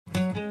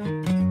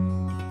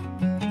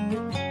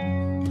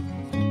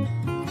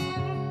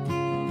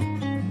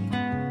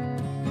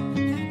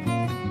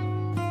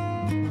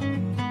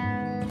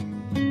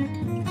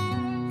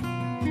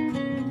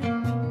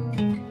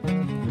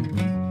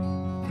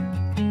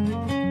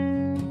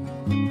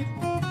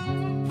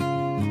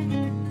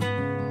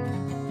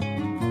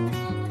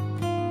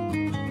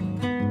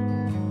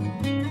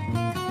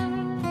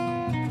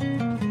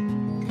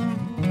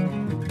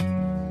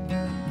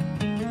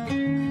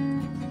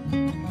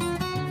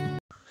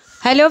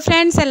Hello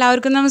friends,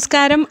 എല്ലാവർക്കും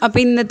നമസ്കാരം. അപ്പോൾ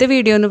ഇന്നത്തെ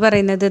വീഡിയോ എന്ന്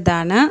പറയുന്നത്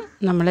ഇതാണ്.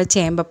 നമ്മൾ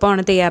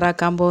ചേമ്പപ്പമാണ്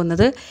തയ്യാറാക്കാൻ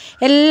പോകുന്നത്.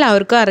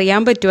 എല്ലാവർക്കും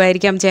അറിയാൻ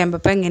പറ്റുമായിരിക്കാം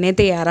ചേമ്പപ്പം എങ്ങനെ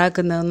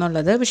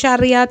തയ്യാറാക്കുന്നതെന്നുള്ളത്. പക്ഷെ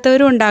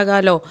അറിയാത്തവരും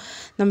ഉണ്ടാകാമല്ലോ.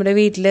 നമ്മുടെ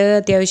വീട്ടിൽ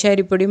അത്യാവശ്യം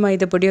അരിപ്പൊടിയും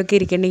മൈദപ്പൊടിയും ഒക്കെ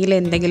ഇരിക്കണമെങ്കിൽ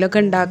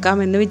എന്തെങ്കിലുമൊക്കെ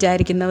ഉണ്ടാക്കാമെന്ന്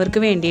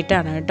വിചാരിക്കുന്നവർക്ക്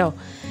വേണ്ടിയിട്ടാണ് കേട്ടോ.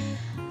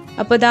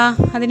 അപ്പോൾ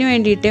അതിന്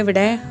വേണ്ടിയിട്ട്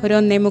ഇവിടെ ഒരു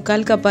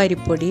 1.25 കപ്പ്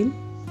അരിപ്പൊടിയും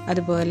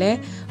അതുപോലെ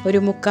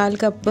ഒരു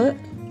 1/4 കപ്പ്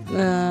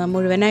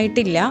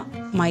മുഴുവനായിട്ടില്ല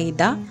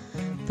മൈദ,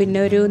 പിന്നെ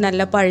ഒരു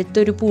നല്ല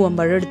പഴുത്തൊരു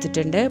പൂവമ്പഴം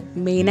എടുത്തിട്ടുണ്ട്.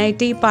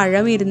 മെയിനായിട്ട് ഈ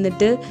പഴം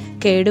ഇരുന്നിട്ട്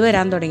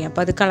കേടുവരാൻ തുടങ്ങി,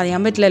 അപ്പോൾ അത്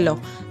കളയാൻ പറ്റില്ലല്ലോ.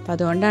 അപ്പോൾ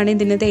അതുകൊണ്ടാണ്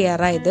ഇതിന്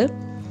തയ്യാറായത്.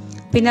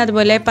 പിന്നെ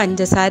അതുപോലെ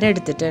പഞ്ചസാര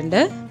എടുത്തിട്ടുണ്ട്.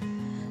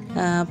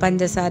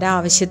 പഞ്ചസാര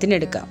ആവശ്യത്തിന്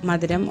എടുക്കാം.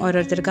 മധുരം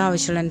ഓരോരുത്തർക്ക്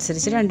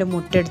ആവശ്യമുള്ളതനുസരിച്ച് 2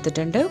 മുട്ട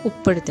എടുത്തിട്ടുണ്ട്.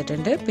 ഉപ്പ്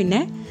എടുത്തിട്ടുണ്ട്.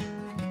 പിന്നെ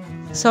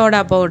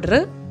സോഡാ പൗഡർ,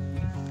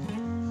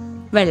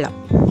 വെള്ളം.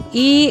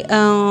 ഈ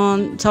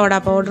സോഡാ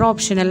പൗഡർ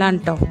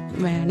ഓപ്ഷനലാണ് കേട്ടോ,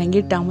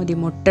 വേണമെങ്കിൽ ഇട്ടാൽ മതി.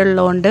 മുട്ട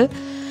ഉള്ളതുകൊണ്ട്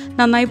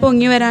നന്നായി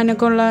പൊങ്ങി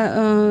വരാനൊക്കെ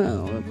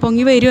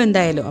പൊങ്ങി വരും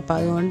എന്തായാലും. അപ്പോൾ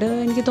അതുകൊണ്ട്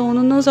എനിക്ക്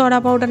തോന്നുന്നു സോഡാ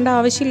പൗഡറിൻ്റെ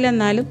ആവശ്യമില്ല,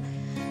 എന്നാലും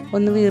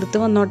ഒന്ന് വീർത്ത്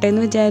വന്നോട്ടെ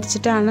എന്ന്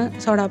വിചാരിച്ചിട്ടാണ്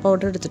സോഡാ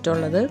പൗഡർ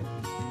എടുത്തിട്ടുള്ളത്.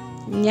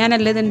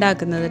 ഞാനല്ല ഇത്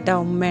ഉണ്ടാക്കുന്നത് കേട്ടോ,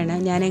 ഉമ്മയാണ്.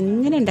 ഞാൻ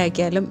എങ്ങനെ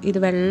ഉണ്ടാക്കിയാലും ഇത്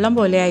വെള്ളം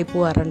പോലെ ആയി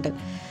പോകാറുണ്ട്.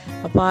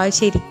 അപ്പോൾ ആ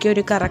ശരിക്കും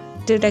ഒരു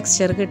കറക്റ്റ്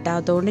ടെക്സ്ചർ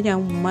കിട്ടാത്തതുകൊണ്ട് ഞാൻ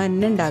ഉമ്മ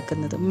തന്നെ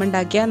ഉണ്ടാക്കുന്നത്. ഉമ്മ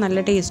ഉണ്ടാക്കിയാൽ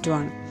നല്ല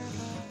ടേസ്റ്റുമാണ്.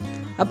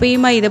 അപ്പോൾ ഈ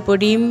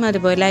മൈദപ്പൊടിയും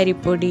അതുപോലെ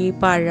അരിപ്പൊടി,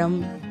 പഴം,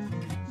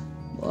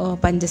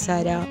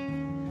 പഞ്ചസാര,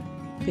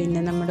 പിന്നെ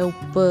നമ്മുടെ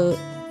ഉപ്പ്,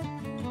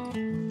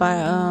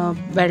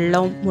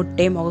 വെള്ളവും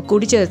മുട്ടയും ഒക്കെ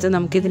കൂടി ചേർത്ത്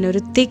നമുക്കിതിനൊരു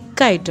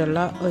തിക്കായിട്ടുള്ള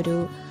ഒരു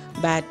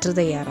ബാറ്റർ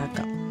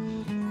തയ്യാറാക്കാം.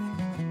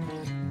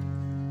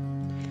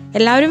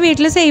 എല്ലാവരും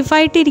വീട്ടിൽ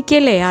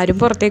സേഫായിട്ടിരിക്കല്ലേ, ആരും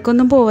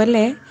പുറത്തേക്കൊന്നും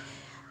പോവല്ലേ.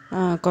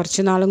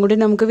 കുറച്ച് നാളും കൂടി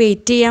നമുക്ക്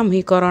വെയിറ്റ് ചെയ്യാം.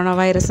 ഈ കൊറോണ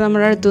വൈറസ്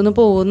നമ്മുടെ അടുത്തുനിന്ന്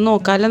പോകുമെന്ന്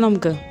നോക്കാമല്ലോ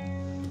നമുക്ക്.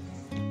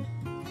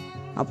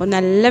 അപ്പോൾ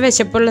നല്ല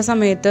വിശപ്പുള്ള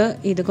സമയത്ത്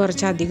ഇത്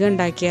കുറച്ചധികം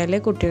ഉണ്ടാക്കിയാൽ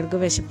കുട്ടികൾക്ക്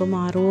വിശപ്പ്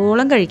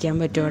മാറോളം കഴിക്കാൻ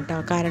പറ്റും കേട്ടോ.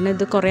 കാരണം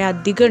ഇത് കുറേ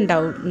അധികം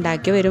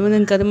ഉണ്ടാക്കി വരുമ്പോൾ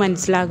നിങ്ങൾക്കത്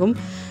മനസ്സിലാകും.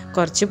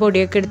 കുറച്ച്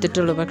പൊടിയൊക്കെ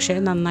എടുത്തിട്ടുള്ളൂ, പക്ഷേ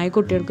നന്നായി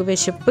കുട്ടികൾക്ക്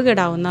വിശപ്പ്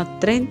കിടാവുന്ന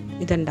അത്രയും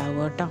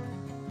ഇതുണ്ടാകും കേട്ടോ.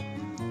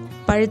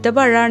 പഴുത്ത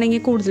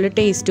പഴമാണെങ്കിൽ കൂടുതൽ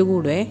ടേസ്റ്റ്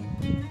കൂടുവേ.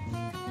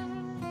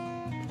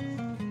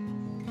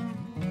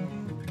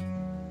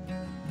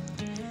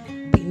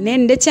 പിന്നെ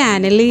എൻ്റെ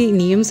ചാനൽ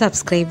ഇനിയും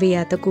സബ്സ്ക്രൈബ്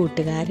ചെയ്യാത്ത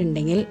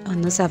കൂട്ടുകാരുണ്ടെങ്കിൽ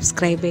ഒന്ന്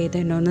സബ്സ്ക്രൈബ് ചെയ്ത്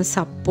എന്നെ ഒന്ന്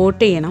സപ്പോർട്ട്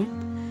ചെയ്യണം.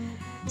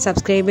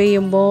 സബ്സ്ക്രൈബ്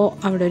ചെയ്യുമ്പോൾ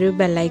അവിടെ ഒരു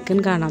ബെല്ലൈക്കൺ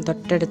കാണാം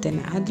തൊട്ടടുത്ത്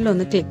തന്നെ,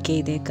 അതിലൊന്ന് ക്ലിക്ക്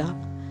ചെയ്തേക്കാം.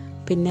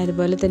 പിന്നെ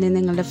അതുപോലെ തന്നെ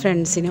നിങ്ങളുടെ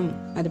ഫ്രണ്ട്സിനും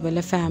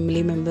അതുപോലെ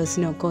ഫാമിലി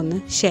മെമ്പേഴ്സിനും ഒക്കെ ഒന്ന്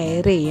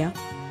ഷെയർ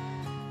ചെയ്യുക.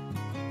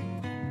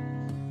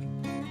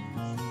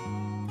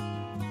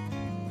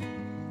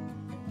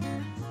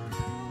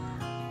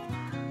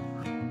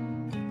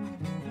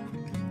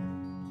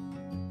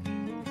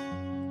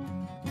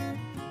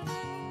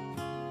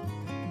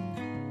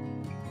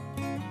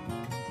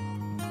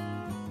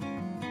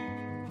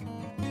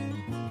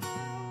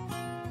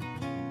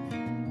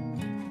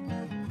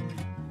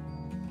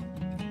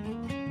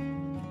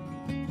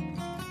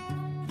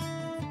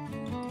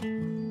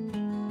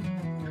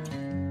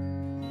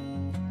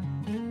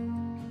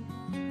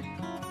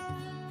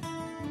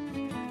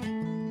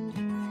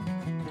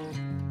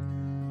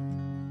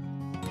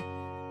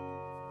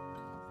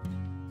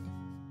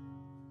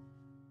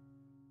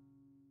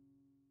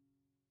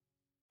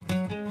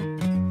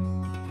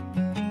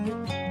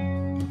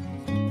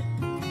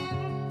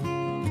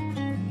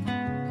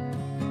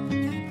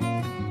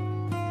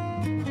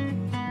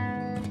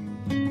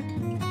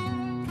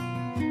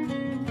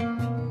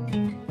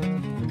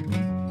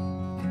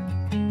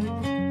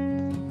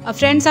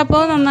 ഫ്രണ്ട്സ്,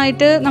 അപ്പോൾ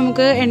നന്നായിട്ട്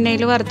നമുക്ക്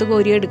എണ്ണയിൽ വറുത്ത്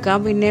കോരിയെടുക്കാം.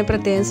 പിന്നെ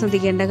പ്രത്യേകം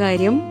ശ്രദ്ധിക്കേണ്ട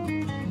കാര്യം,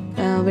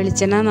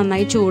 വെളിച്ചെണ്ണ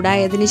നന്നായി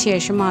ചൂടായതിന്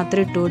ശേഷം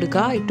മാത്രം ഇട്ട്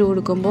കൊടുക്കുക. ഇട്ട്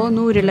കൊടുക്കുമ്പോൾ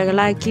ഒന്ന്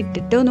ഉരുളകളാക്കി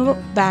ഇട്ടിട്ട്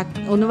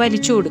ഒന്ന്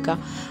വലിച്ചു കൊടുക്കുക.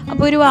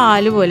 അപ്പോൾ ഒരു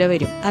വാല് പോലെ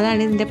വരും. അതാണ്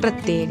ഇതിൻ്റെ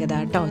പ്രത്യേകത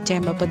കേട്ടോ.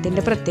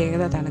 ചേമ്പപ്പത്തിൻ്റെ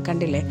പ്രത്യേകത അതാണ്.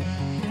 കണ്ടില്ലേ,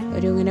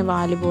 ഒരു ഇങ്ങനെ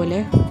വാല് പോലെ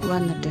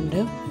വന്നിട്ടുണ്ട്.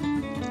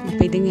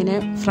 അപ്പോൾ ഇതിങ്ങനെ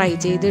ഫ്രൈ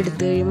ചെയ്ത്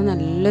എടുത്തു കഴിയുമ്പോൾ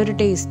നല്ലൊരു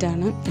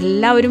ടേസ്റ്റാണ്.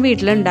 എല്ലാവരും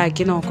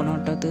വീട്ടിലുണ്ടാക്കി നോക്കണം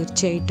കേട്ടോ,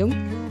 തീർച്ചയായിട്ടും.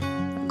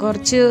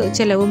 കുറച്ച്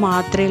ചിലവ്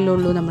മാത്രമേ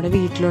ഉള്ളൂ. നമ്മുടെ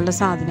വീട്ടിലുള്ള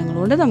സാധനങ്ങൾ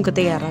കൊണ്ട് നമുക്ക്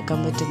തയ്യാറാക്കാൻ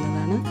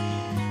പറ്റുന്നതാണ്.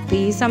 അപ്പോൾ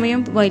ഈ സമയം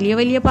വലിയ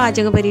വലിയ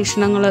പാചക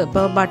പരീക്ഷണങ്ങൾ,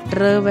 ഇപ്പോൾ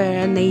ബട്ടർ,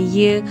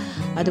 നെയ്യ്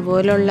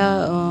അതുപോലുള്ള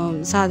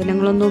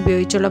സാധനങ്ങളൊന്നും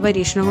ഉപയോഗിച്ചുള്ള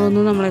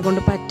പരീക്ഷണങ്ങളൊന്നും നമ്മളെ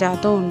കൊണ്ട്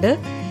പറ്റാത്തതുകൊണ്ട്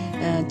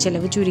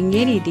ചിലവ്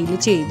ചുരുങ്ങിയ രീതിയിൽ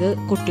ചെയ്ത്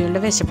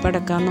കുട്ടികളുടെ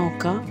വിശപ്പടക്കാൻ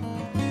നോക്കുക.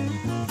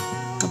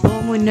 അപ്പോൾ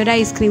മുന്നൊരു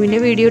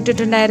ഐസ്ക്രീമിൻ്റെ വീഡിയോ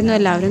ഇട്ടിട്ടുണ്ടായിരുന്നു,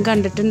 എല്ലാവരും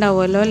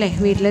കണ്ടിട്ടുണ്ടാവുമല്ലോ അല്ലേ.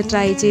 വീട്ടിൽ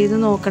ട്രൈ ചെയ്ത്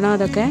നോക്കണം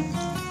അതൊക്കെ.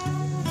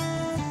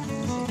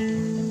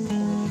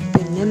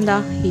 എന്താ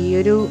ഈ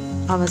ഒരു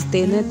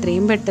അവസ്ഥയിൽ നിന്ന്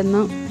എത്രയും പെട്ടെന്ന്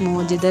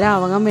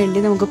മോചിതരാവാൻ വേണ്ടി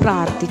നമുക്ക്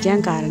പ്രാർത്ഥിക്കാം.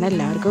 കാരണം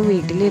എല്ലാവർക്കും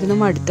വീട്ടിലിരുന്ന്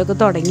മടുത്തൊക്കെ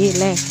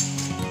തുടങ്ങിയില്ലേ.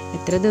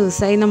 എത്ര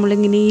ദിവസമായി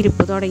നമ്മളിങ്ങനെ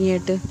ഇരിപ്പ്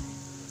തുടങ്ങിയിട്ട്.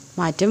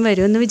 മാറ്റം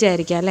വരുമെന്ന്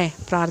വിചാരിക്കാം അല്ലേ,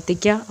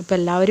 പ്രാർത്ഥിക്കുക. അപ്പോൾ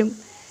എല്ലാവരും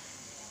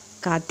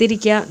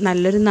കാത്തിരിക്കുക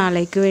നല്ലൊരു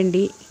നാളേക്ക്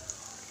വേണ്ടി.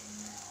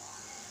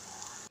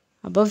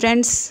 അപ്പോൾ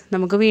ഫ്രണ്ട്സ്,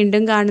 നമുക്ക്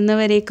വീണ്ടും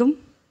കാണുന്നവരേക്കും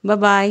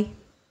ബൈ,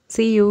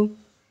 സീ യു.